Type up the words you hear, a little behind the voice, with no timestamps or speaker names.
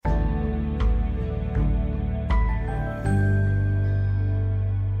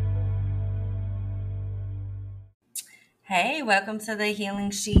Hey, welcome to the Healing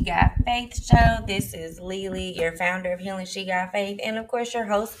She Got Faith show. This is Lily, your founder of Healing She Got Faith, and of course, your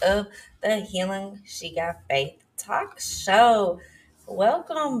host of the Healing She Got Faith talk show.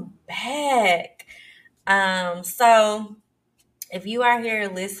 Welcome back. So if you are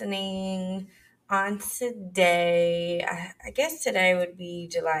here listening on today, I guess today would be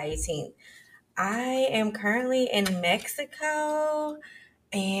July 18th. I am currently in Mexico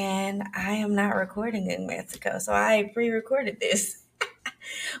and I am not recording in Mexico. So I pre recorded this,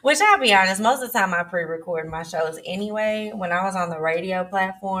 which I'll be honest, most of the time I pre record my shows anyway. When I was on the radio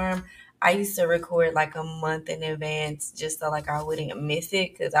platform, I used to record like a month in advance just so like I wouldn't miss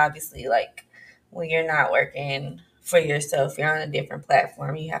it. Because obviously, like when you're not working for yourself, you're on a different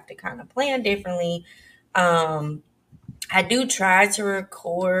platform, you have to kind of plan differently. Um, I do try to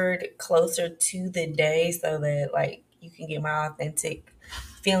record closer to the day so that like you can get my authentic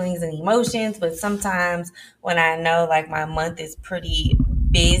feelings and emotions, but sometimes when I know like my month is pretty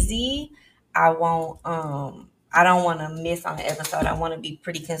busy, I don't want to miss on an episode. I want to be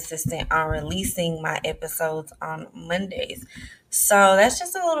pretty consistent on releasing my episodes on Mondays. So that's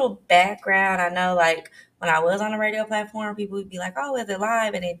just a little background. I know like when I was on a radio platform, people would be like, "Oh, is it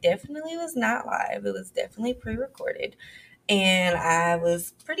live?" And it definitely was not live. It was definitely pre-recorded. And I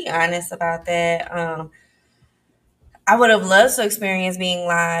was pretty honest about that. I would have loved to experience being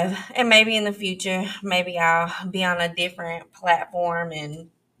live, and maybe in the future, maybe I'll be on a different platform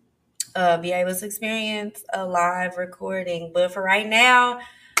and be able to experience a live recording. But for right now,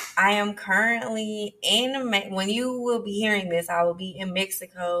 I am currently when you will be hearing this, I will be in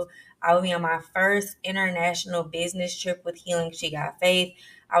Mexico. I will be on my first international business trip with Healing She Got Faith.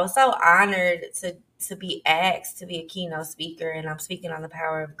 I was so honored to be asked to be a keynote speaker, and I'm speaking on the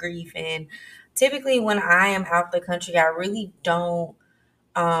power of grief. And typically, when I am out the country, I really don't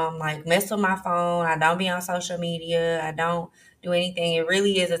like mess with my phone. I don't be on social media. I don't do anything. It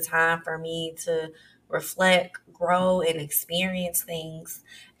really is a time for me to reflect, grow, and experience things.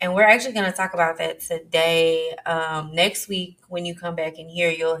 And we're actually going to talk about that today. Next week, when you come back in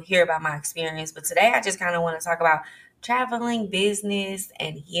here, you'll hear about my experience. But today, I just kind of want to talk about traveling, business,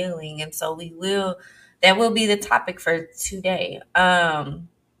 and healing. And so that will be the topic for today.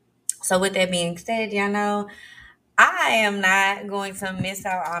 So with that being said, y'all know I am not going to miss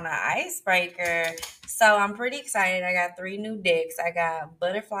out on an icebreaker. So I'm pretty excited. I got three new decks. I got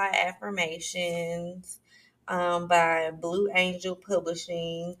Butterfly Affirmations by Blue Angel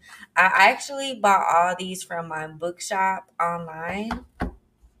Publishing. I actually bought all these from my bookshop online.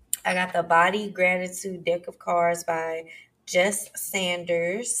 I got the Body Gratitude deck of cards by Jess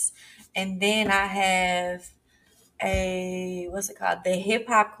Sanders. And then I have what's it called? The Hip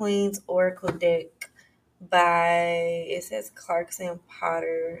Hop Queens Oracle deck by, it says Clarkson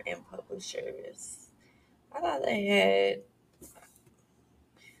Potter and Publishers. I thought they had,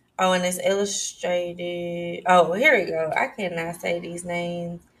 oh, and it's illustrated. Oh, here we go. I cannot say these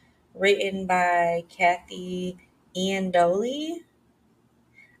names. Written by Kathy Iandoli.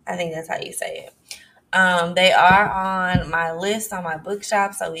 I think that's how you say it. They are on my list on my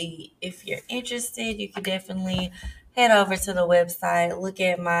bookshop. So if you're interested, you could definitely head over to the website, look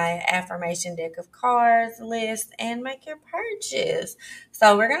at my affirmation deck of cards list, and make your purchase.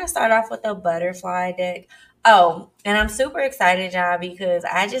 So we're going to start off with a butterfly deck. Oh, and I'm super excited, y'all, because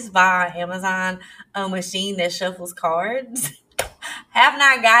I just bought on Amazon a machine that shuffles cards. Have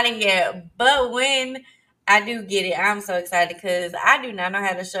not got it yet, but when I do get it, I'm so excited because I do not know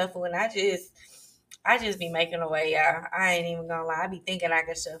how to shuffle, and I just be making a way, y'all. I ain't even gonna lie. I be thinking I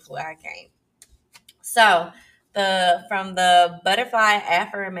can shuffle. I can't. So from the butterfly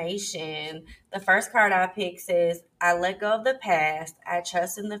affirmation, the first card I picked says, I let go of the past, I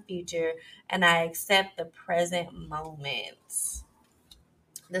trust in the future, and I accept the present moments.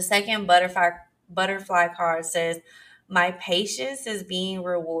 The second butterfly card says, my patience is being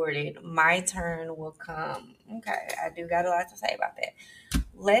rewarded. My turn will come. Okay, I do got a lot to say about that.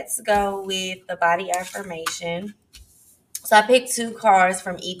 Let's go with the body affirmation. So I picked two cards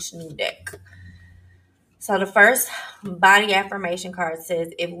from each new deck. So the first body affirmation card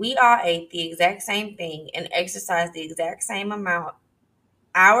says, if we all ate the exact same thing and exercised the exact same amount,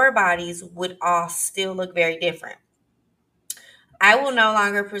 our bodies would all still look very different. I will no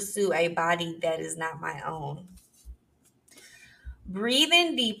longer pursue a body that is not my own. Breathe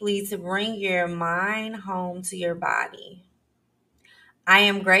in deeply to bring your mind home to your body. I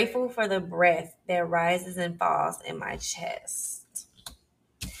am grateful for the breath that rises and falls in my chest.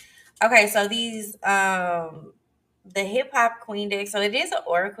 Okay, so these the hip hop queen deck. So it is an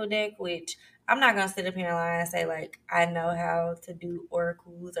oracle deck, which I'm not gonna sit up here and lie and say like I know how to do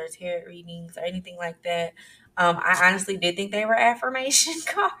oracles or tarot readings or anything like that. I honestly did think they were affirmation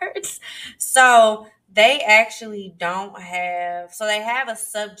cards. So they actually don't have. So they have a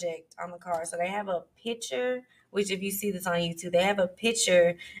subject on the card. So they have a picture. Which, if you see this on YouTube, they have a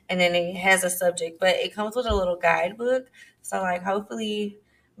picture and then it has a subject, but it comes with a little guidebook. So, like, hopefully,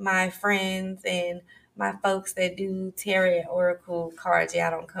 my friends and my folks that do tarot and oracle cards, y'all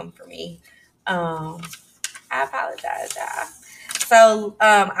don't come for me. Um, I apologize, y'all. So,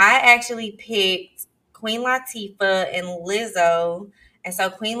 I actually picked Queen Latifah and Lizzo. And so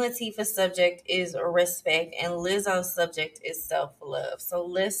Queen Latifah's subject is respect and Lizzo's subject is self-love. So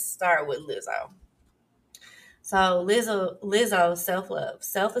let's start with Lizzo. So Lizzo, self-love,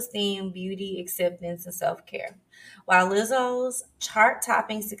 self-esteem, beauty, acceptance, and self-care. While Lizzo's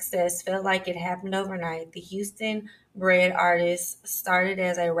chart-topping success felt like it happened overnight, the Houston-bred artist started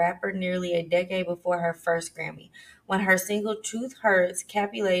as a rapper nearly a decade before her first Grammy. When her single "Truth Hurts"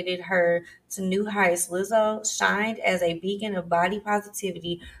 catapulted her to new heights, Lizzo shined as a beacon of body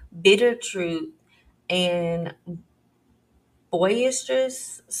positivity, bitter truth, and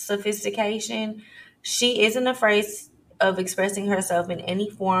boisterous sophistication. She isn't afraid of expressing herself in any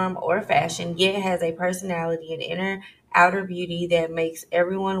form or fashion, yet has a personality and inner outer beauty that makes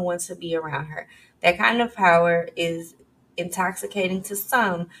everyone want to be around her. That kind of power is intoxicating to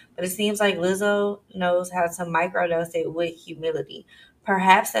some, but it seems like Lizzo knows how to microdose it with humility.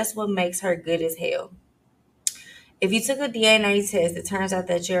 Perhaps that's what makes her good as hell. If you took a DNA test, it turns out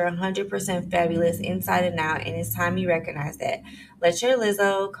that you're 100% fabulous inside and out, and it's time you recognize that. Let your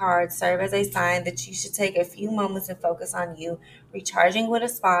Lizzo card serve as a sign that you should take a few moments and focus on you, recharging with a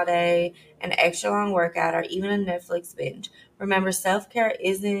spa day, an extra long workout, or even a Netflix binge. Remember, self care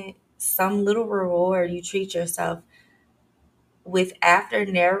isn't some little reward you treat yourself with after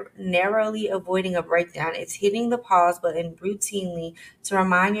narrowly avoiding a breakdown. It's hitting the pause button routinely to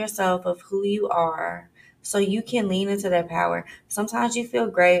remind yourself of who you are so you can lean into that power. Sometimes you feel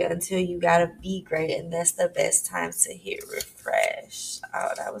great until you gotta be great, and that's the best time to hit refresh. Oh,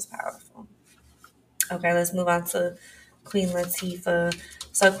 that was powerful. Okay, let's move on to Queen Latifah.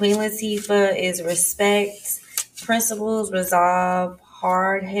 So, Queen Latifah is respect, principles, resolve,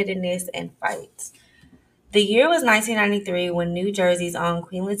 hard headedness, and fight. The year was 1993 when New Jersey's own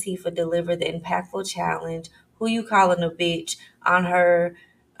Queen Latifah delivered the impactful challenge, "Who You Calling a Bitch?" on her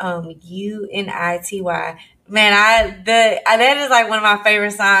UNITY. Man, that is like one of my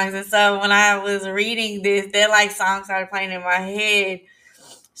favorite songs. And so when I was reading this, that like song started playing in my head.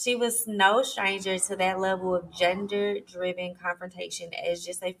 She was no stranger to that level of gender driven confrontation, as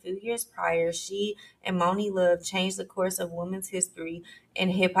just a few years prior, she and Moni Love changed the course of women's history in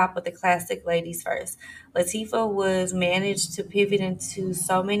hip hop with the classic Ladies First. Latifah was managed to pivot into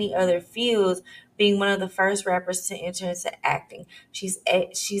so many other fields, being one of the first rappers to enter into acting. She's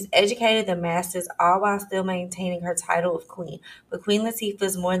educated the masses all while still maintaining her title of queen. But Queen Latifah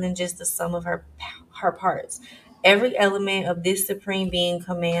is more than just the sum of her parts. Every element of this supreme being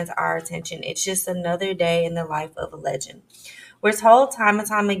commands our attention. It's just another day in the life of a legend. We're told time and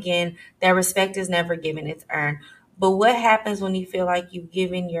time again that respect is never given, it's earned. But what happens when you feel like you've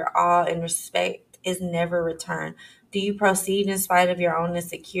given your all and respect is never returned? Do you proceed in spite of your own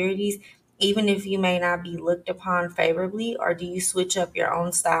insecurities, even if you may not be looked upon favorably, or do you switch up your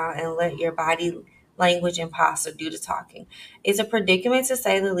own style and let your body language and posture do the talking? It's a predicament to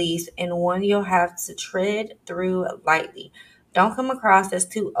say the least, and one you'll have to tread through lightly. Don't come across as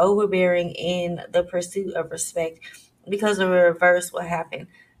too overbearing in the pursuit of respect, because the reverse will happen.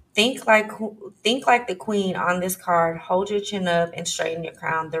 Think like the queen on this card. Hold your chin up and straighten your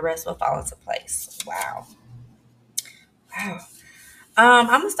crown. The rest will fall into place. Wow. Wow. I'm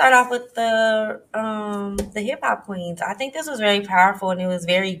gonna start off with the hip hop queens. I think this was very powerful and it was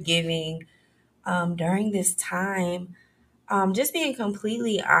very giving during this time. Just being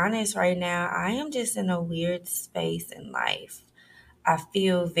completely honest right now, I am just in a weird space in life. I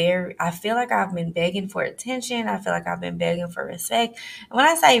feel like I've been begging for attention. I feel like I've been begging for respect. And when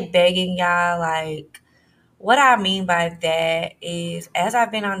I say begging, y'all, like, what I mean by that is, as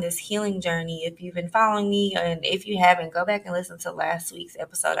I've been on this healing journey, if you've been following me, and if you haven't, go back and listen to last week's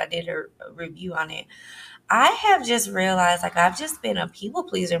episode. I did a review on it. I have just realized, like, I've just been a people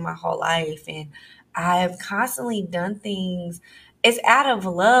pleaser my whole life, and I've constantly done things. It's out of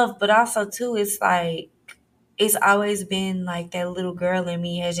love, but also too, it's like it's always been like that little girl in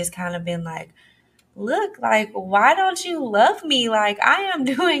me has just kind of been like, look, like, why don't you love me? Like, I am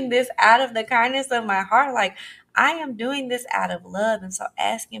doing this out of the kindness of my heart. Like, I am doing this out of love. And so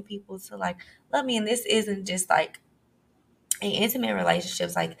asking people to like love me, and this isn't just like in intimate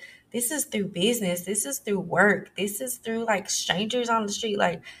relationships, like this is through business, this is through work, this is through like strangers on the street.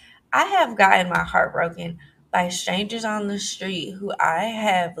 Like I have gotten my heart broken by strangers on the street who I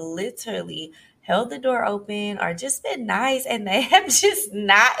have literally held the door open or just been nice and they have just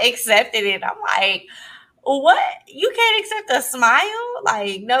not accepted it. I'm like, what? You can't accept a smile?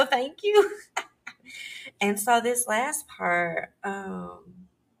 Like, no, thank you. And so this last part,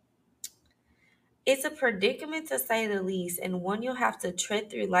 it's a predicament to say the least, and one you'll have to tread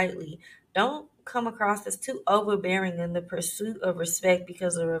through lightly. Don't come across as too overbearing in the pursuit of respect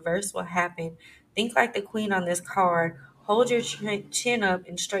because the reverse will happen. Think like the queen on this card. Hold your chin up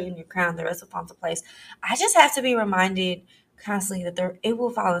and straighten your crown. The rest will fall into place. I just have to be reminded constantly that it will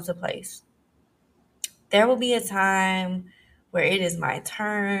fall into place. There will be a time where it is my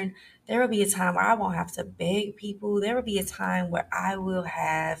turn. There will be a time where I won't have to beg people. There will be a time where I will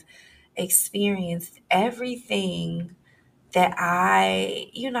have experienced everything that I,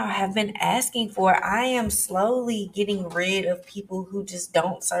 have been asking for. I am slowly getting rid of people who just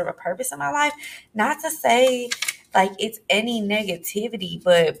don't serve a purpose in my life. Not to say like it's any negativity,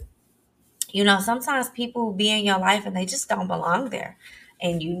 but sometimes people be in your life and they just don't belong there.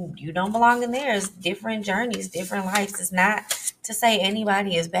 And you don't belong in theirs. Different journeys, different lives. It's not to say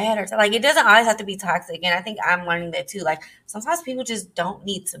anybody is bad or like it doesn't always have to be toxic. And I think I'm learning that too. Like sometimes people just don't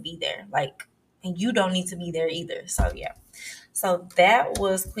need to be there. Like and you don't need to be there either. So yeah. So that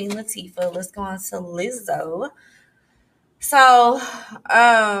was Queen Latifah. Let's go on to Lizzo. So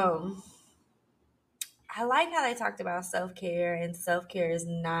I like how they talked about self-care, and self-care is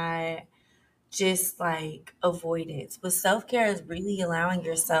not just like avoidance. But self care is really allowing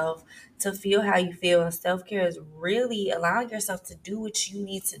yourself to feel how you feel, and self care is really allowing yourself to do what you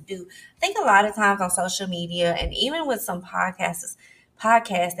need to do. I think a lot of times on social media, and even with some podcasts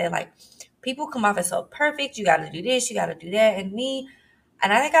that like people come off as so perfect. You got to do this, you got to do that, and me.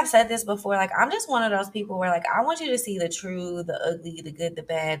 And I think I've said this before. Like I'm just one of those people where like I want you to see the true, the ugly, the good, the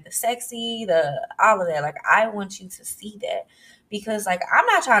bad, the sexy, the all of that. Like I want you to see that because like I'm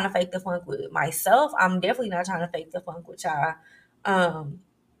not trying to fake the funk with myself. I'm definitely not trying to fake the funk with y'all. Um,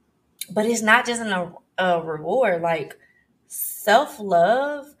 but it's not just a reward. Like self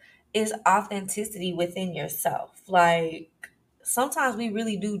love is authenticity within yourself. Like sometimes we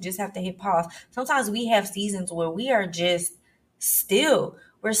really do just have to hit pause. Sometimes we have seasons where we are just still,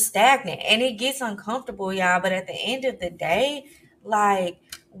 we're stagnant and it gets uncomfortable, y'all. But at the end of the day, like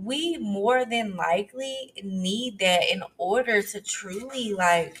we more than likely need that in order to truly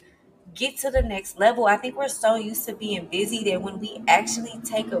like get to the next level. I think we're so used to being busy that when we actually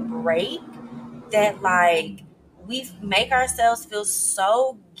take a break, that like we make ourselves feel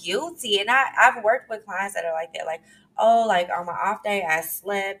so guilty. And I've worked with clients that are like that, like, oh, like on my off day I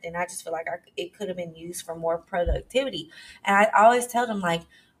slept and I just feel like it could have been used for more productivity. And I always tell them like,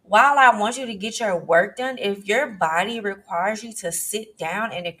 while I want you to get your work done, if your body requires you to sit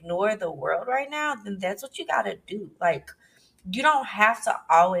down and ignore the world right now, then that's what you got to do. Like you don't have to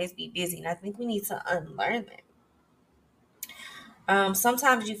always be busy. And I think we need to unlearn that.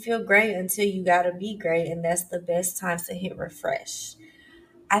 Sometimes you feel great until you gotta be great, and that's the best time to hit refresh.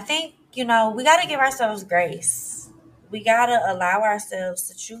 I think, we gotta give ourselves grace. We gotta allow ourselves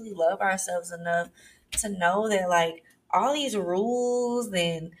to truly love ourselves enough to know that, like, all these rules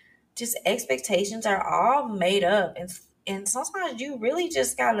and just expectations are all made up. And sometimes you really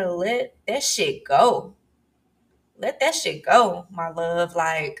just gotta let that shit go. Let that shit go, my love.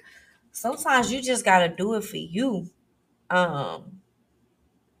 Like, sometimes you just gotta do it for you. Um,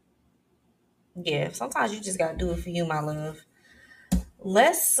 Yeah, sometimes you just gotta do it for you, my love.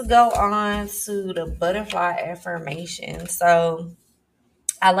 Let's go on to the butterfly affirmation. So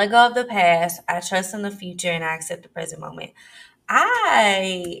I let go of the past, I trust in the future, and I accept the present moment.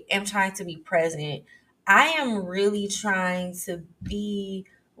 I am trying to be present. I am really trying to be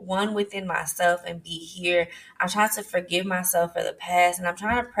one within myself and be here. I'm trying to forgive myself for the past and I'm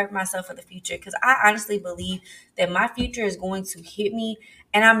trying to prep myself for the future because I honestly believe that my future is going to hit me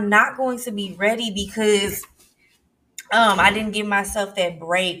and I'm not going to be ready because I didn't give myself that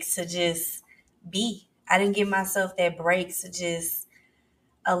break to just be. I didn't give myself that break to just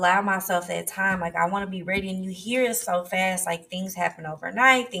allow myself that time. Like I want to be ready, and you hear it so fast. Like things happen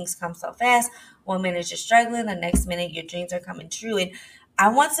overnight, things come so fast. 1 minute you're struggling, the next minute your dreams are coming true, and I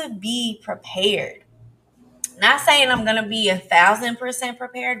want to be prepared. Not saying I'm gonna be 1,000%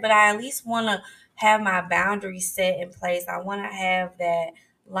 prepared, but I at least want to have my boundaries set in place. I want to have that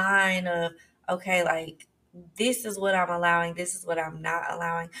line of okay, like this is what I'm allowing, this is what I'm not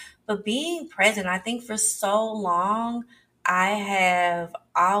allowing. But being present, I think for so long I have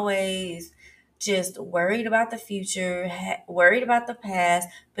always just worried about the future, worried about the past,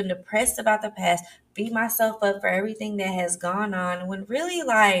 been depressed about the past, beat myself up for everything that has gone on, when really,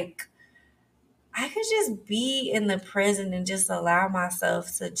 like, I could just be in the present and just allow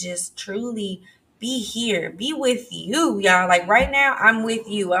myself to just truly be here, be with you, y'all. Like right now, I'm with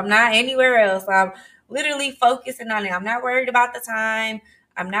you. I'm not anywhere else. I'm literally focusing on it. I'm not worried about the time.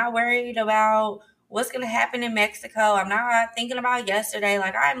 I'm not worried about what's going to happen in Mexico. I'm not thinking about yesterday.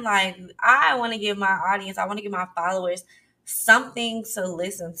 Like, I want to give my audience, I want to give my followers something to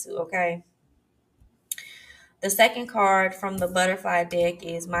listen to, okay? The second card from the butterfly deck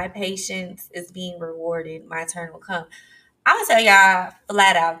is my patience is being rewarded. My turn will come. I'm gonna tell y'all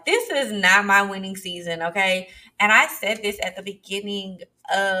flat out, this is not my winning season, okay? And I said this at the beginning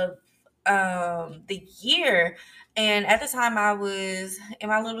of the year. And at the time I was in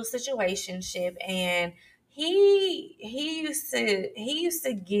my little situationship, and he used to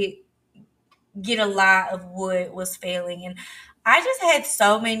get a lot of what was failing. And I just had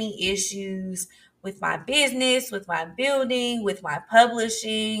so many issues with my business, with my building, with my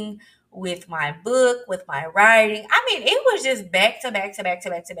publishing, with my book, with my writing. I mean, it was just back to back to back to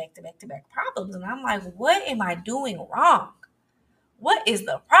back to back to back to back problems. And I'm like, what am I doing wrong? What is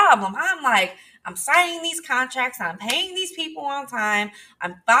the problem? I'm like, I'm signing these contracts, I'm paying these people on time,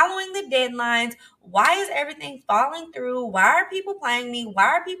 I'm following the deadlines. Why is everything falling through? Why are people playing me? Why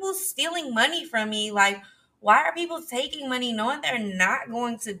are people stealing money from me? Like, why are people taking money knowing they're not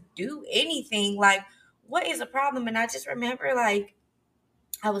going to do anything? Like, what is the problem? And I just remember, like,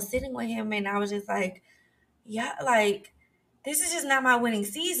 I was sitting with him and I was just like, yeah, like, this is just not my winning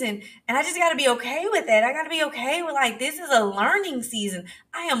season. And I just got to be okay with that. I got to be okay with, like, this is a learning season.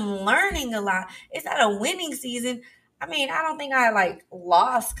 I am learning a lot. It's not a winning season. I mean, I don't think I, like,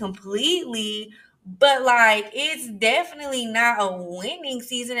 lost completely, but, like, it's definitely not a winning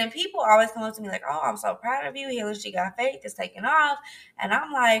season. And people always come up to me like, oh, I'm so proud of you. Healer She Got Faith is taking off. And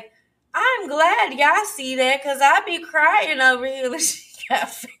I'm like, I'm glad y'all see that, because I be crying over Healer She Got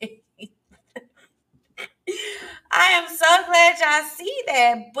Faith. I am so glad y'all see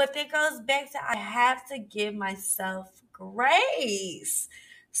that. But it goes back to, I have to give myself grace.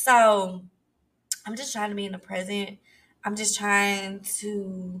 So I'm just trying to be in the present. I'm just trying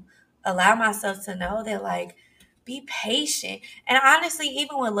to allow myself to know that, like, be patient. And honestly,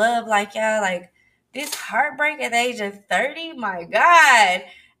 even with love, like, y'all, like, this heartbreak at the age of 30, my God.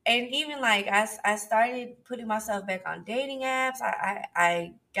 And even like I started putting myself back on dating apps.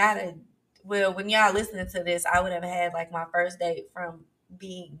 I got a, well, when y'all listening to this, I would have had like my first date from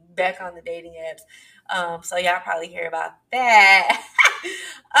being back on the dating apps. So y'all probably hear about that.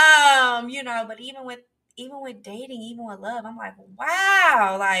 But even with dating, even with love, I'm like,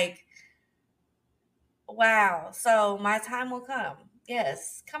 wow, like, wow. So my time will come.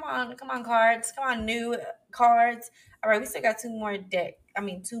 Yes. Come on, cards. Come on, new cards. All right, we still got two more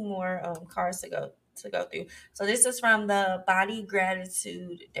cards to go through. So this is from the Body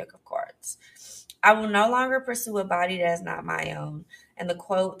Gratitude deck of cards. I will no longer pursue a body that is not my own. And the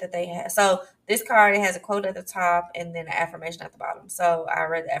quote that they have. So this card, it has a quote at the top and then an affirmation at the bottom. So I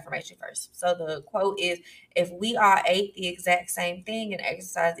read the affirmation first. So the quote is, if we all ate the exact same thing and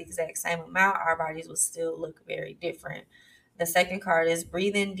exercised the exact same amount, our bodies would still look very different. The second card is,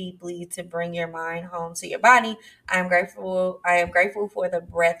 breathe in deeply to bring your mind home to your body. I am grateful for the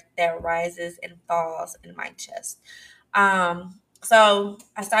breath that rises and falls in my chest. So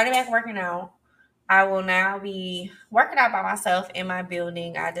I started back working out. I will now be working out by myself in my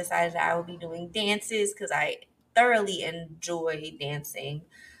building. I decided that I will be doing dances because I thoroughly enjoy dancing.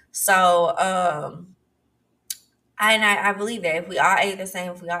 So I believe that if we all ate the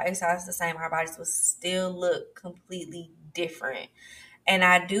same, if we all exercised the same, our bodies would still look completely different. And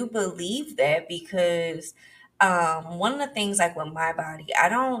I do believe that because one of the things, like with my body, I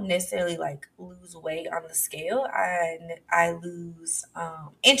don't necessarily like lose weight on the scale. I lose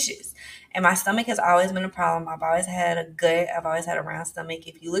inches, and my stomach has always been a problem. I've always had a gut. I've always had a round stomach.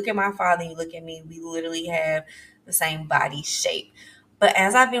 If you look at my father, you look at me, we literally have the same body shape. But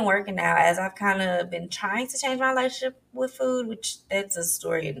as I've been working out, as I've kind of been trying to change my relationship with food, which that's a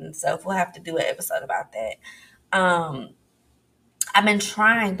story in itself, we'll have to do an episode about that. Um, I've been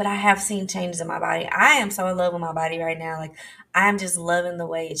trying, but I have seen changes in my body. I am so in love with my body right now. Like, I'm just loving the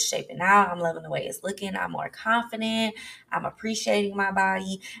way it's shaping out. I'm loving the way it's looking. I'm more confident. I'm appreciating my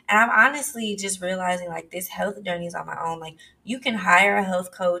body. And I'm honestly just realizing, like, this health journey is on my own. Like, you can hire a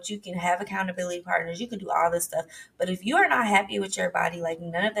health coach, you can have accountability partners, you can do all this stuff. But if you are not happy with your body, like,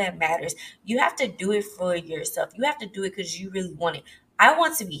 none of that matters. You have to do it for yourself. You have to do it because you really want it. I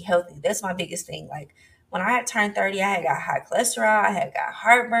want to be healthy. That's my biggest thing. Like, when I had turned 30, I had got high cholesterol, I had got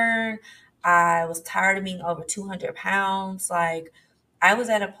heartburn, I was tired of being over 200 pounds. Like, I was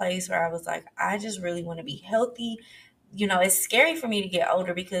at a place where I was like, I just really want to be healthy. It's scary for me to get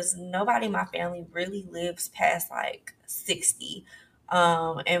older because nobody in my family really lives past like 60.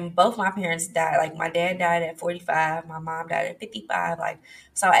 And both my parents died. Like, my dad died at 45, my mom died at 55. Like,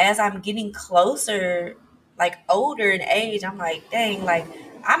 so as I'm getting closer, like older in age, I'm like, dang, like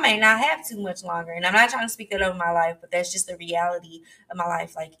I may not have too much longer. And I'm not trying to speak that over my life, but that's just the reality of my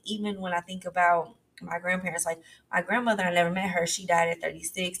life. Like, even when I think about my grandparents, like my grandmother, I never met her. She died at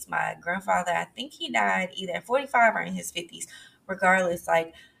 36. My grandfather, I think he died either at 45 or in his 50s. Regardless,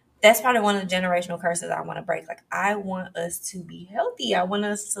 like that's probably one of the generational curses I want to break. Like, I want us to be healthy. I want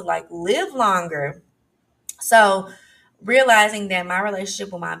us to like live longer. So realizing that my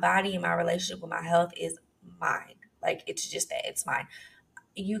relationship with my body and my relationship with my health is mine. Like, it's just that it's mine.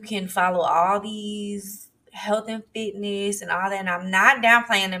 You can follow all these health and fitness and all that, and I'm not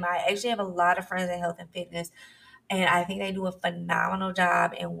downplaying them. I actually have a lot of friends in health and fitness, and I think they do a phenomenal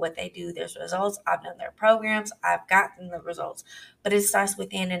job in what they do. There's results. I've done their programs. I've gotten the results. But it starts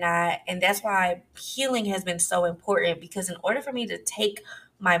within, and that's why healing has been so important, because in order for me to take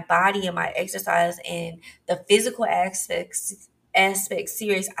my body and my exercise and the physical aspects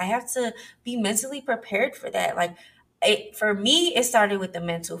serious, I have to be mentally prepared for that. Like, for me, it started with the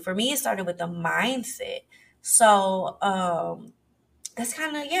mental. For me, it started with the mindset. So that's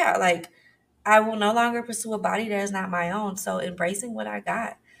kind of, yeah, like I will no longer pursue a body that is not my own. So embracing what I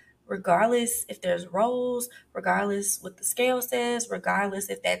got, regardless if there's rolls, regardless what the scale says, regardless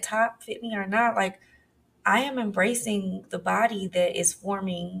if that top fit me or not, like I am embracing the body that is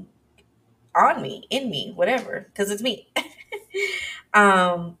forming on me, in me, whatever, because it's me.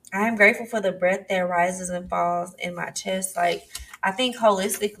 I am grateful for the breath that rises and falls in my chest. Like, I think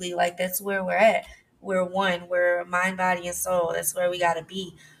holistically, like that's where we're at. We're one. We're mind, body, and soul. That's where we gotta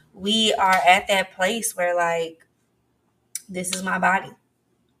be. We are at that place where like this is my body.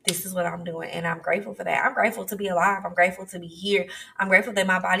 This is what I'm doing, and I'm grateful for that. I'm grateful to be alive. I'm grateful to be here. I'm grateful that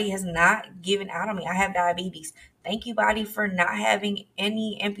my body has not given out on me. I have diabetes. Thank you, body, for not having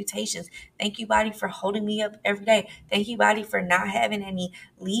any amputations. Thank you, body, for holding me up every day. Thank you, body, for not having any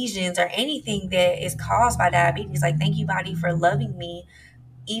lesions or anything that is caused by diabetes. Like, thank you, body, for loving me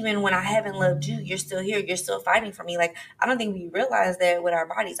even when I haven't loved you. You're still here. You're still fighting for me. Like, I don't think we realize that with our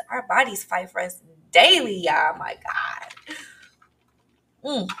bodies. Our bodies fight for us daily, y'all. My God.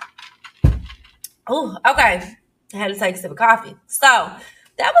 Mm. Oh, okay. I had to take a sip of coffee. So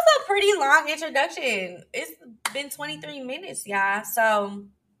that was a pretty long introduction. It's been 23 minutes, y'all. So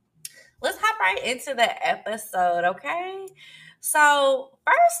let's hop right into the episode, okay? So,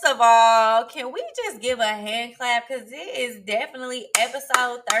 first of all, can we just give a hand clap? Because it is definitely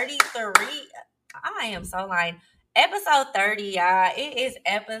episode 33. I am so lying. Episode 30, y'all. It is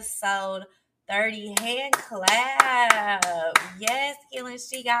episode 30. Hand clap. Yes, Healing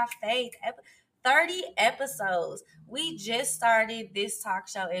She Got Faith. 30 episodes. We just started this talk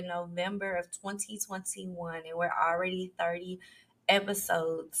show in November of 2021, and we're already 30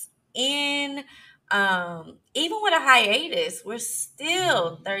 episodes in. Even with a hiatus, we're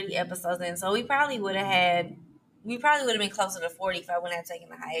still 30 episodes in. So we probably would have been closer to 40 if I wouldn't have taken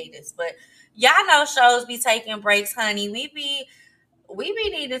the hiatus. But y'all know shows be taking breaks, honey. We be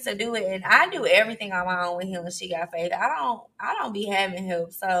needing to do it, and I do everything on my own with him. And She Got Faith. I don't be having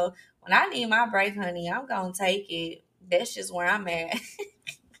help. So when I need my break, honey, I'm gonna take it. That's just where I'm at.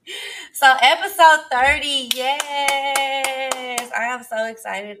 So episode 30, yes. I am so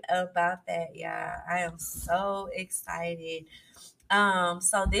excited about that, yeah. I am so excited.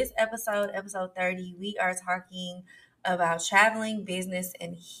 So this episode 30, we are talking about traveling, business,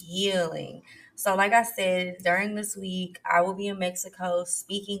 and healing. So, like I said, during this week, I will be in Mexico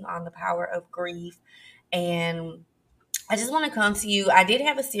speaking on the power of grief. And I just want to come to you. I did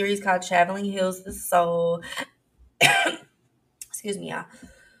have a series called Traveling Heals the Soul. Excuse me, y'all.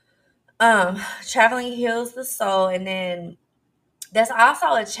 Traveling Heals the Soul, and then there's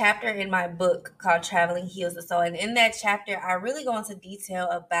also a chapter in my book called Traveling Heals the Soul. And in that chapter, I really go into detail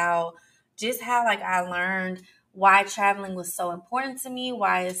about just how like I learned why traveling was so important to me,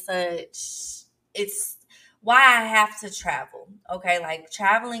 why it's why I have to travel. Okay, like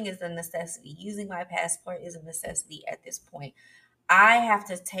traveling is a necessity. Using my passport is a necessity at this point. I have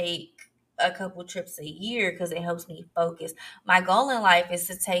to take a couple trips a year because it helps me focus. My goal in life is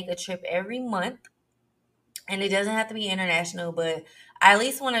to take a trip every month, and it doesn't have to be international, but I at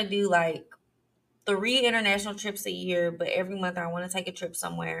least want to do like 3 international trips a year, but every month I want to take a trip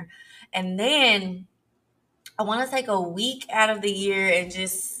somewhere. And then I want to take a week out of the year and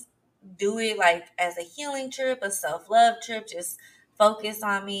just do it like as a healing trip, a self love trip, just focus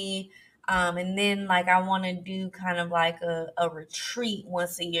on me. And then like I want to do kind of like a retreat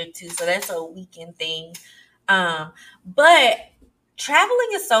once a year too. So that's a weekend thing. But traveling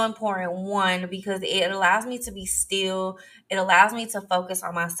is so important, one, because it allows me to be still, it allows me to focus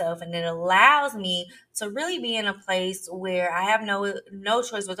on myself, and it allows me to really be in a place where I have no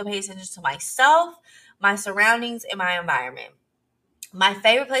choice but to pay attention to myself, my surroundings, and my environment. My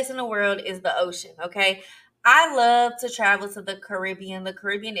favorite place in the world is the ocean, okay? I love to travel to the Caribbean. The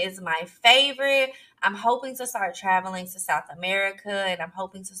Caribbean is my favorite. I'm hoping to start traveling to South America, and I'm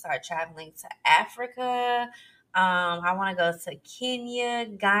hoping to start traveling to Africa. I want to go to Kenya,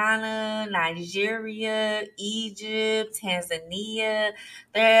 Ghana, Nigeria, Egypt, Tanzania.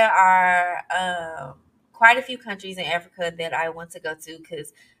 There are quite a few countries in Africa that I want to go to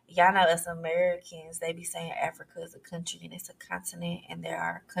because y'all know us Americans, they be saying Africa is a country and it's a continent, and there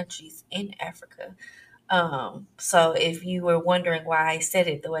are countries in Africa. So if you were wondering why I said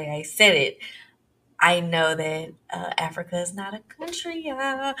it the way I said it, I know that Africa is not a country,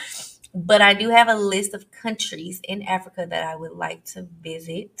 y'all. But I do have a list of countries in Africa that I would like to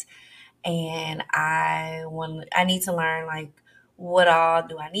visit, and I need to learn like what all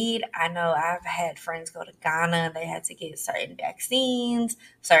do I need. I know I've had friends go to Ghana, they had to get certain vaccines,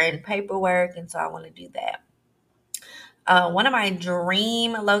 certain paperwork, and so I want to do that. One of my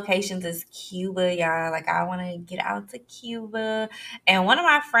dream locations is Cuba, y'all. Like I want to get out to Cuba. And one of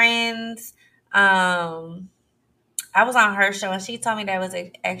my friends, I was on her show and she told me that was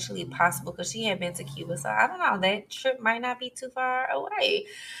actually possible because she had been to Cuba. So I don't know, that trip might not be too far away.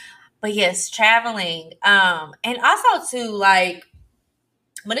 But yes, traveling. And also too, like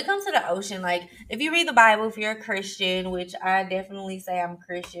when it comes to the ocean, like if you read the Bible, if you're a Christian, which I definitely say I'm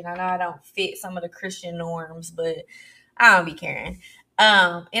Christian. I know I don't fit some of the Christian norms, but I don't be caring.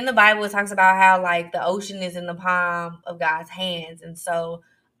 In the Bible it talks about how like the ocean is in the palm of God's hands. And so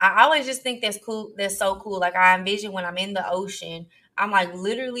I always just think that's cool. That's so cool. Like I envision when I'm in the ocean, I'm like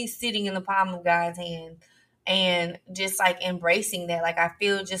literally sitting in the palm of God's hand and just like embracing that. Like I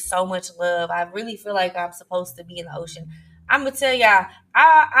feel just so much love. I really feel like I'm supposed to be in the ocean. I'm gonna tell y'all,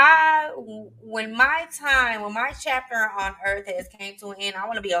 when my chapter on Earth has came to an end, I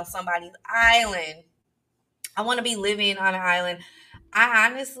want to be on somebody's island. I want to be living on an island. I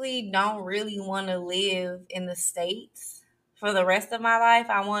honestly don't really want to live in the States for the rest of my life.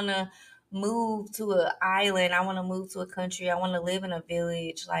 I want to move to an island. I want to move to a country. I want to live in a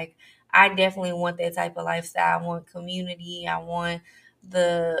village. Like, I definitely want that type of lifestyle. I want community. I want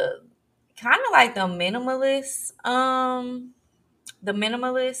the kind of like the minimalist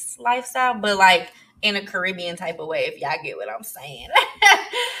lifestyle, but like in a Caribbean type of way, if y'all get what I'm saying.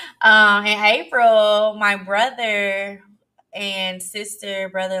 In April, my brother and sister,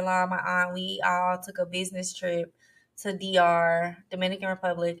 brother-in-law, my aunt, we all took a business trip to DR, Dominican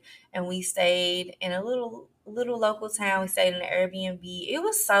Republic, and we stayed in a little local town. We stayed in an Airbnb. It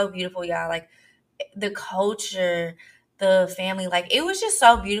was so beautiful, y'all. Like the culture, the family, like it was just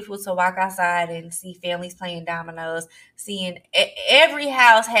so beautiful to walk outside and see families playing dominoes, seeing every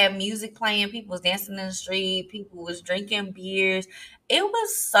house had music playing, people was dancing in the street, people was drinking beers. It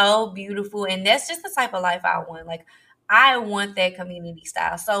was so beautiful, and that's just the type of life I want. Like I want that community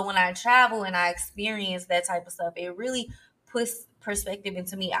style. So when I travel and I experience that type of stuff, it really puts perspective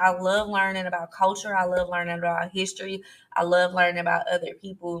into me. I love learning about culture. I love learning about history. I love learning about other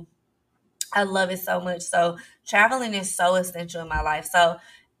people. I love it so much. So traveling is so essential in my life. So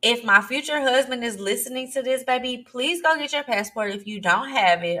if my future husband is listening to this, baby, please go get your passport if you don't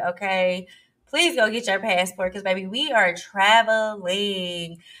have it, okay? Please go get your passport because, baby, we are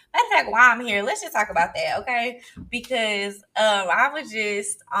traveling. Matter of fact, while I'm here, let's just talk about that, okay? Because I was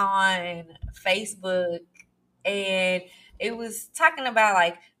just on Facebook and it was talking about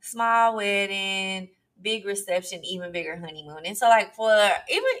like small wedding, big reception, even bigger honeymoon. And so like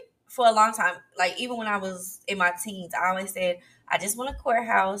even for a long time, like even when I was in my teens, I always said I just want a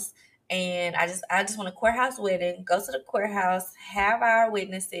courthouse, and I just want a courthouse wedding. Go to the courthouse, have our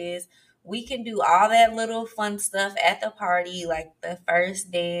witnesses. We can do all that little fun stuff at the party, like the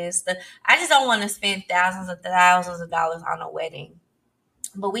first dance. I just don't want to spend thousands of dollars on a wedding,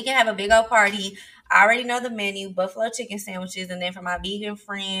 but we can have a big old party. I already know the menu: buffalo chicken sandwiches, and then for my vegan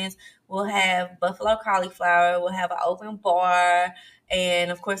friends, we'll have buffalo cauliflower. We'll have an open bar,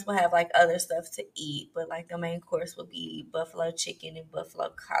 and of course, we'll have like other stuff to eat. But like the main course will be buffalo chicken and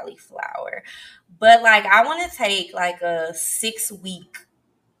buffalo cauliflower. But like, I want to take like a 6 week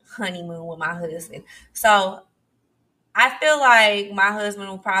honeymoon with my husband. So I feel like my husband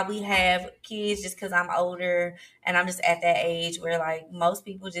will probably have kids just because I'm older and I'm just at that age where like most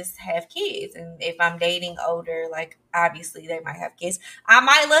people just have kids. And if I'm dating older, like obviously they might have kids. I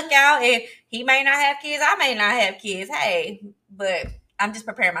might look out and he may not have kids. I may not have kids. Hey, but I'm just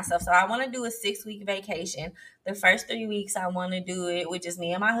preparing myself. So I want to do a 6 week vacation. The first 3 weeks, I want to do it with just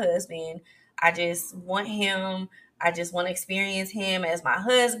me and my husband. I just want him. I just want to experience him as my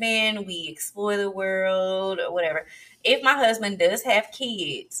husband. We explore the world or whatever. If my husband does have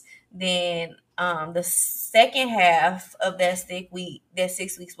kids, then the second half of that 6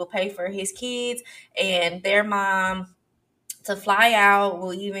 weeks will pay for his kids and their mom to fly out.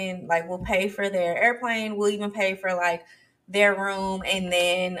 We'll pay for their airplane. We'll even pay for like their room, and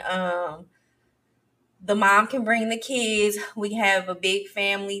then the mom can bring the kids. We have a big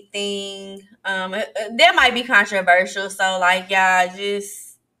family thing. That might be controversial, so like y'all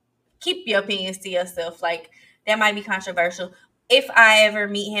just keep your opinions to yourself. Like that might be controversial. If I ever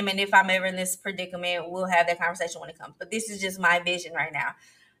meet him and if I'm ever in this predicament, we'll have that conversation when it comes. But this is just my vision right now.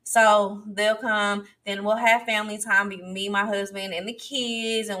 So they'll come, then we'll have family time, me, my husband, and the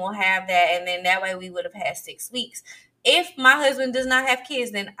kids, and we'll have that. And then that way we would have had 6 weeks. If my husband does not have kids,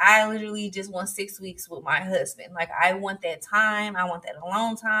 then I literally just want 6 weeks with my husband. Like I want that time. I want that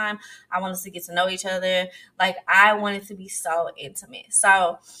alone time. I want us to get to know each other. Like I want it to be so intimate.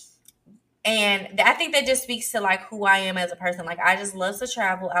 So and I think that just speaks to like who I am as a person. Like I just love to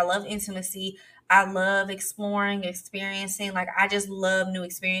travel. I love intimacy. I love exploring, experiencing. Like I just love new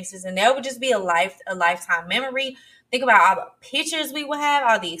experiences, and that would just be a lifetime memory. Think about all the pictures we would have,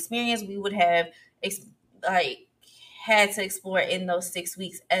 all the experience we would have, like had to explore in those 6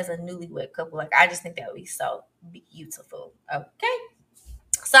 weeks as a newlywed couple. Like I just think that would be so beautiful. Okay,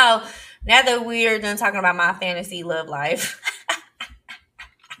 so now that we're done talking about my fantasy love life.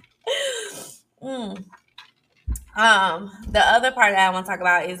 mm, the other part that I want to talk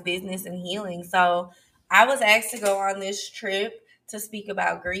about is business and healing. So I was asked to go on this trip to speak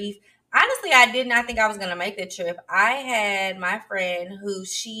about grief. Honestly, I did not think I was going to make the trip. I had my friend who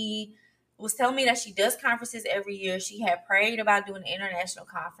she was telling me that she does conferences every year. She had prayed about doing an international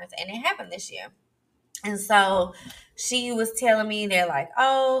conference, and it happened this year. And so she was telling me they're like,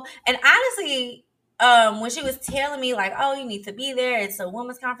 oh, and honestly, when she was telling me like, oh, you need to be there, it's a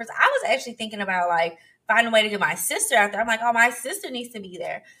women's conference, I was actually thinking about like finding a way to get my sister out there. I'm like, oh, my sister needs to be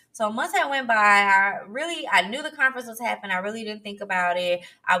there. So months that went by, I knew the conference was happening. I really didn't think about it.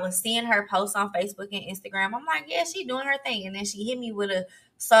 I was seeing her post on Facebook and Instagram. I'm like, yeah, she doing her thing. And then she hit me with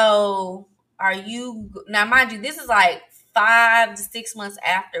so are you now? Mind you, this is like 5 to 6 months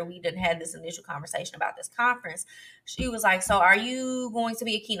after we done had this initial conversation about this conference. She was like, so are you going to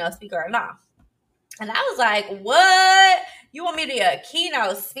be a keynote speaker or not? And I was like, what? You want me to be a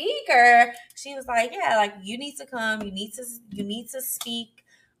keynote speaker? She was like, yeah, like you need to come. You need to speak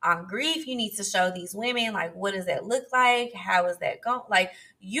on grief. You need to show these women like what does that look like? How is that going? Like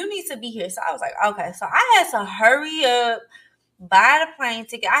you need to be here. So I was like, okay. So I had to hurry up, buy the plane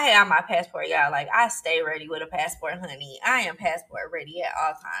ticket. I had my passport, y'all. Like I stay ready with a passport, honey. I am passport ready at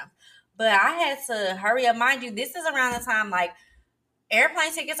all times. But I had to hurry up. Mind you, this is around the time like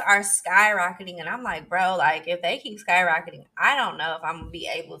airplane tickets are skyrocketing, and I'm like, bro, like if they keep skyrocketing, I don't know if I'm gonna be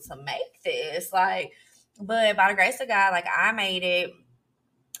able to make this. Like, but by the grace of God, like I made it.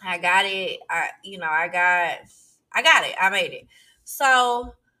 I got it. I got it. I made it.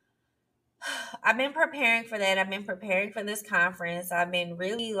 So I've been preparing for that. I've been preparing for this conference. I've been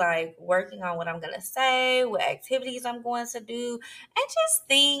really like working on what I'm going to say, what activities I'm going to do, and just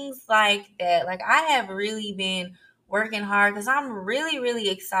things like that. Like, I have really been working hard because I'm really, really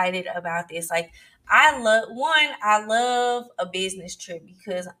excited about this. Like, I love a business trip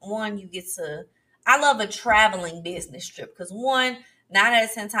because I love a traveling business trip because 9 out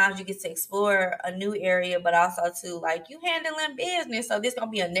of 10 times you get to explore a new area, but also to like you handling business. So this gonna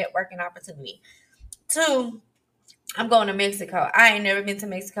be a networking opportunity. Two, I'm going to Mexico. I ain't never been to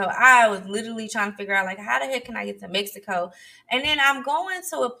Mexico. I was literally trying to figure out like how the heck can I get to Mexico? And then I'm going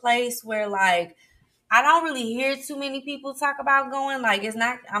to a place where like I don't really hear too many people talk about going. Like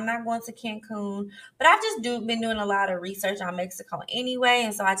I'm not going to Cancun, but I've just been doing a lot of research on Mexico anyway,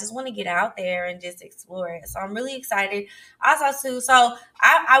 and so I just want to get out there and just explore it. So I'm really excited. Also, too, so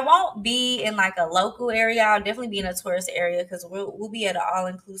I won't be in like a local area. I'll definitely be in a tourist area because we'll be at an all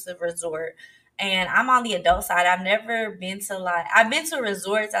inclusive resort. And I'm on the adult side. I've been to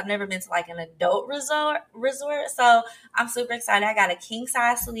resorts. I've never been to like an adult resort. So I'm super excited. I got a king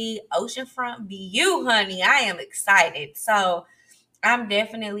size suite, oceanfront view, honey. I am excited. So I'm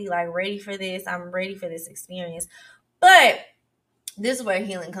definitely like ready for this. I'm ready for this experience. But this is where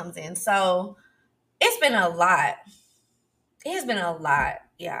healing comes in. So it's been a lot. it has been a lot.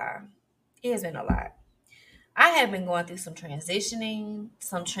 Yeah, it has been a lot. I have been going through some transitions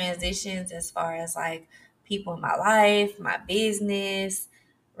as far as like people in my life, my business,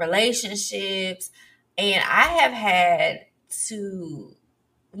 relationships, and I have had to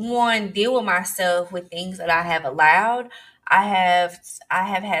one deal with myself with things that I have allowed. I have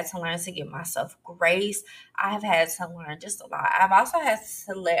had to learn to give myself grace. I have had to learn just a lot. I've also had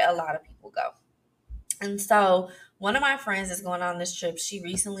to let a lot of people go. And so one of my friends is going on this trip. She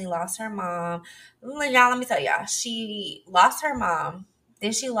recently lost her mom. Let me tell y'all, she lost her mom.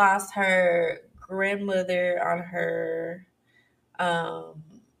 Then she lost her grandmother on her um,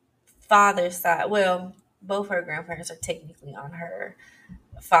 father's side. Well, both her grandparents are technically on her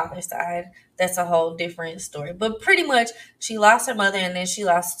father's side. That's a whole different story. But pretty much, she lost her mother and then she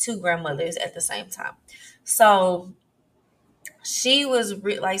lost two grandmothers at the same time. So so she was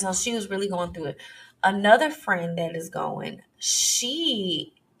really going through it. Another friend that is going,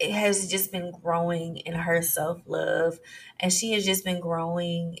 she has just been growing in her self-love, and she has just been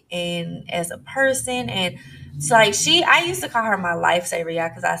growing in as a person. And it's like I used to call her my lifesaver, yeah,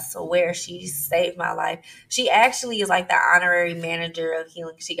 because I swear she saved my life. She actually is like the honorary manager of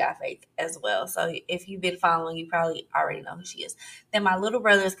Healing She Got Faith as well. So if you've been following, you probably already know who she is. Then my little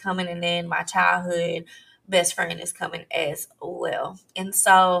brother is coming, and then my childhood best friend is coming as well. And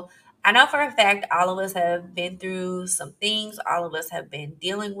so I know for a fact all of us have been through some things. All of us have been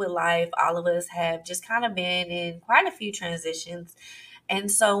dealing with life. All of us have just kind of been in quite a few transitions. And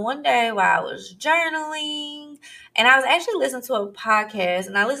so one day while I was journaling, and I was actually listening to a podcast,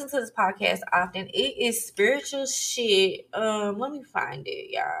 and I listen to this podcast often. It is spiritual shit. Let me find it,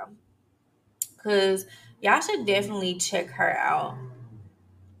 y'all. Cause y'all should definitely check her out.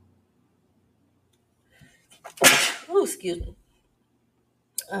 Oh, excuse me.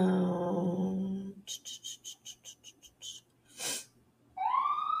 Um,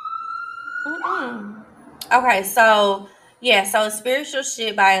 mm-mm. Okay, so yeah, so spiritual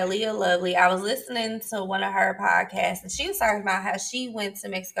shit by Aaliyah Lovely. I was listening to one of her podcasts, and she was talking about how she went to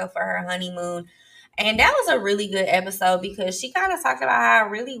Mexico for her honeymoon, and that was a really good episode because she kind of talked about how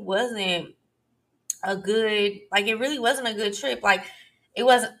it really wasn't it really wasn't a good trip. Like it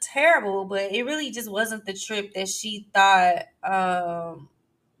wasn't terrible, but it really just wasn't the trip that she thought.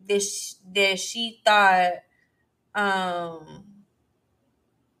 That she thought um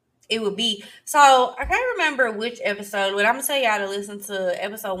it would be. So I can't remember which episode, but I'm gonna tell y'all to listen to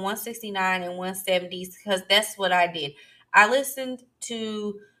episode 169 and 170 because that's what I did. I listened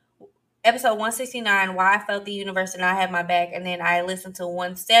to episode 169, Why I Felt the Universe and I Have My Back, and then I listened to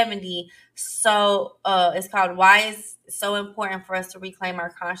 170. So it's called Why It's So Important for Us to Reclaim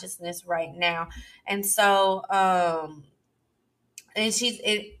Our Consciousness Right Now. And so and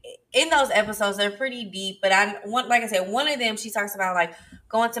in those episodes they're pretty deep, but like I said, one of them she talks about like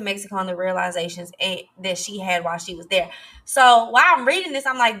going to Mexico and the realizations that she had while she was there. So while I'm reading this,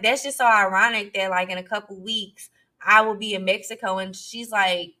 I'm like, that's just so ironic that like in a couple weeks I will be in Mexico, and she's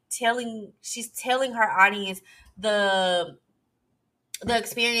telling her audience the the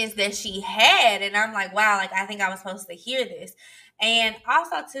experience that she had, and I'm like, wow, like I think I was supposed to hear this. And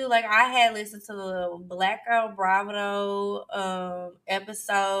also too, like I had listened to the Black Girl Bravo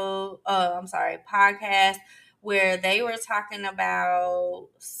episode, I'm sorry, podcast, where they were talking about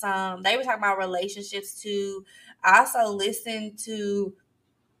relationships too. I also listened to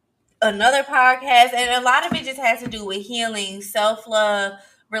another podcast, and a lot of it just has to do with healing, self-love,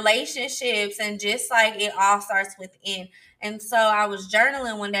 relationships, and just like it all starts within. And so I was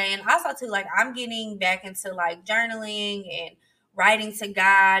journaling one day, and also too, like I'm getting back into like journaling and writing to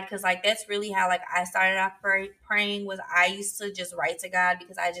God, because like that's really how like I started off praying. Was I used to just write to God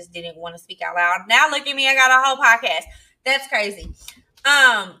because I just didn't want to speak out loud. Now look at me, I got a whole podcast. That's crazy.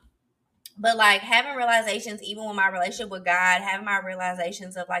 um but like having realizations, even with my relationship with God, having my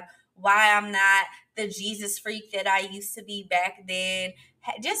realizations of like why I'm not the Jesus freak that I used to be back then.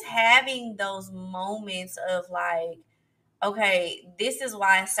 Just having those moments of like, okay, this is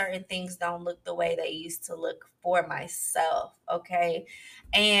why certain things don't look the way they used to look for myself. Okay.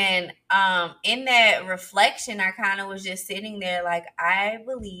 And in that reflection, I kind of was just sitting there like, I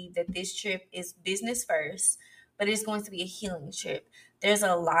believe that this trip is business first, but it's going to be a healing trip. There's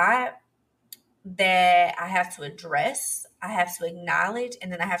a lot that I have to address, I have to acknowledge,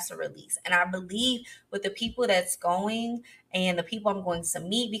 and then I have to release. And I believe with the people that's going and the people I'm going to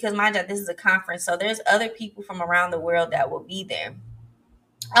meet, because mind you, this is a conference, so there's other people from around the world that will be there.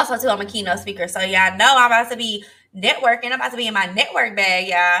 Also, too, I'm a keynote speaker, so y'all know I'm about to be networking. I'm about to be in my network bag,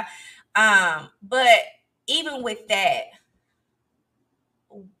 y'all. But even with that,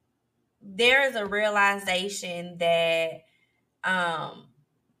 there is a realization that Um,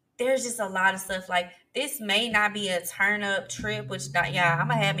 there's just a lot of stuff. Like, this may not be a turn up trip, which not, yeah, I'm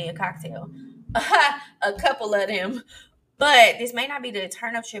gonna have me a cocktail, a couple of them. But this may not be the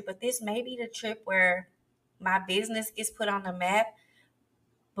turn up trip, but this may be the trip where my business gets put on the map,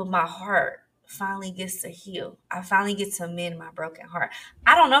 but my heart finally gets to heal. I finally get to mend my broken heart.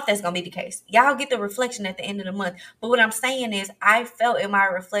 I don't know if that's gonna be the case. Y'all get the reflection at the end of the month. But what I'm saying is, I felt in my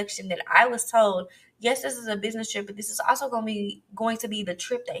reflection that I was told, yes, this is a business trip, but this is also going to be the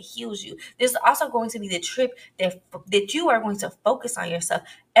trip that heals you. This is also going to be the trip that you are going to focus on yourself.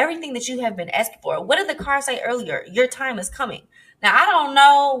 Everything that you have been asking for. What did the card say earlier? Your time is coming. Now, I don't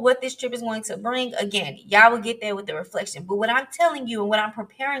know what this trip is going to bring. Again, y'all will get there with the reflection. But what I'm telling you and what I'm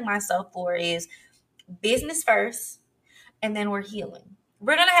preparing myself for is business first, and then we're healing.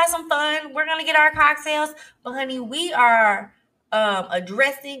 We're going to have some fun. We're going to get our cocktails. But, honey, we are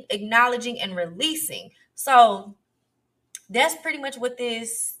addressing, acknowledging, and releasing. So that's pretty much what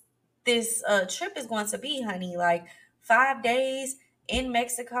this trip is going to be, honey. Like, 5 days in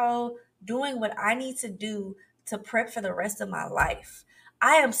Mexico, doing what I need to do to prep for the rest of my life.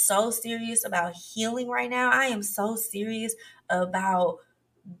 I am so serious about healing right now. I am so serious about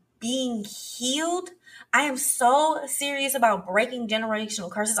being healed. I am so serious about breaking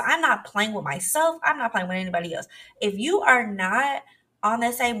generational curses. I'm not playing with myself. I'm not playing with anybody else. If you are not on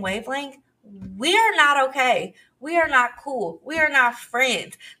that same wavelength, we are not okay. We are not cool. We are not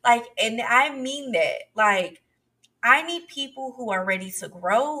friends. Like, and I mean that. Like, I need people who are ready to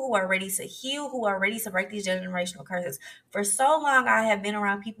grow, who are ready to heal, who are ready to break these generational curses. For so long, I have been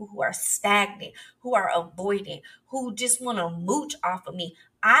around people who are stagnant, who are avoidant, who just want to mooch off of me.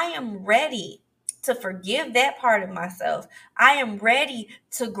 I am ready to forgive that part of myself. I am ready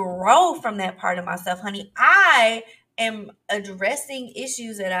to grow from that part of myself, honey. I am addressing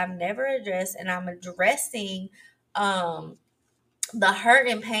issues that I've never addressed, and I'm addressing um the hurt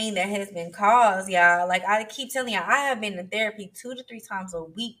and pain that has been caused, y'all. Like, I keep telling y'all, I have been in therapy 2 to 3 times a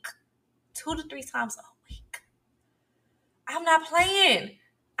week. 2 to 3 times a week. I'm not playing.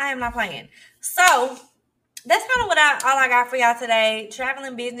 I am not playing. So that's kind of all I got for y'all today.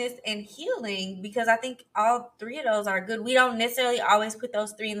 Traveling, business, and healing, because I think all three of those are good. We don't necessarily always put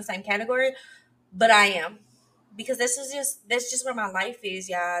those three in the same category, but I am, because that's just where my life is,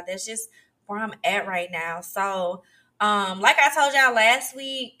 y'all. That's just where I'm at right now. So, like I told y'all last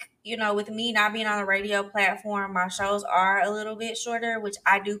week, with me not being on the radio platform, my shows are a little bit shorter, which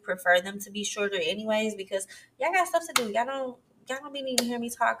I do prefer them to be shorter anyways, because y'all got stuff to do. Y'all don't be needing to hear me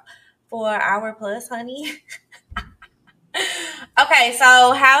talk for an hour plus, honey. Okay,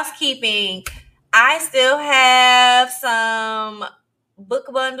 so housekeeping. I still have some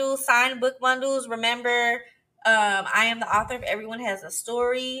book bundles, signed book bundles. Remember, I am the author of Everyone Has a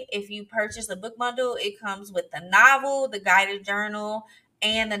Story. If you purchase a book bundle, it comes with the novel, the guided journal,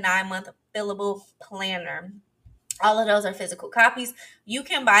 and the 9-month fillable planner. All of those are physical copies. You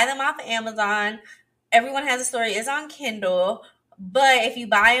can buy them off of Amazon. Everyone Has a Story is on Kindle. But if you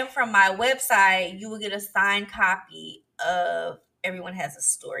buy them from my website, you will get a signed copy of Everyone Has a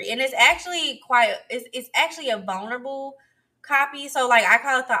Story. And it's actually it's actually a vulnerable copy. So, like, I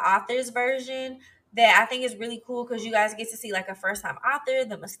call it the author's version, that I think is really cool, because you guys get to see, like, a first time author,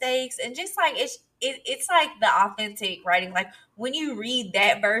 the mistakes, and just like it's like the authentic writing. Like, when you read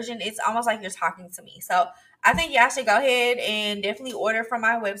that version, it's almost like you're talking to me. So I think y'all should go ahead and definitely order from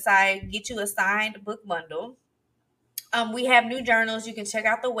my website, get you a signed book bundle. We have new journals. You can check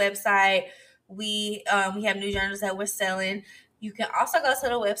out the website. We have new journals that we're selling. You can also go to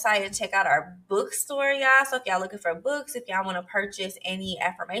the website and check out our bookstore, y'all. So if y'all looking for books, if y'all want to purchase any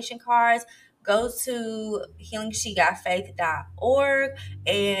affirmation cards, go to healingshegofaith.org,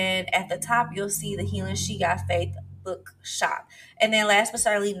 and at the top you'll see the Healing She Got Faith book shop. And then last but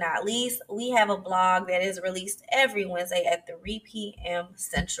certainly not least, we have a blog that is released every Wednesday at 3 p.m.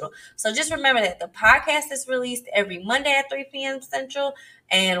 Central. So just remember that the podcast is released every Monday at 3 p.m. Central,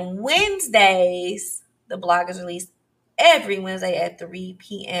 and Wednesdays, the blog is released every Wednesday at 3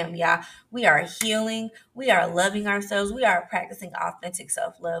 p.m. Y'all, we are healing. We are loving ourselves. We are practicing authentic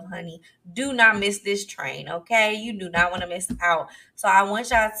self-love, honey. Do not miss this train, okay? You do not want to miss out. So I want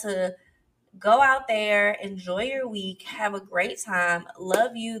y'all to go out there, enjoy your week, have a great time,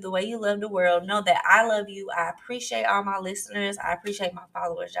 love you the way you love the world. Know that I love you. I appreciate all my listeners. I appreciate my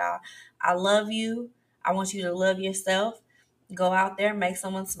followers, y'all. I love you. I want you to love yourself. Go out there, make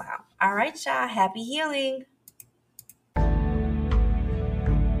someone smile. All right, y'all. Happy healing.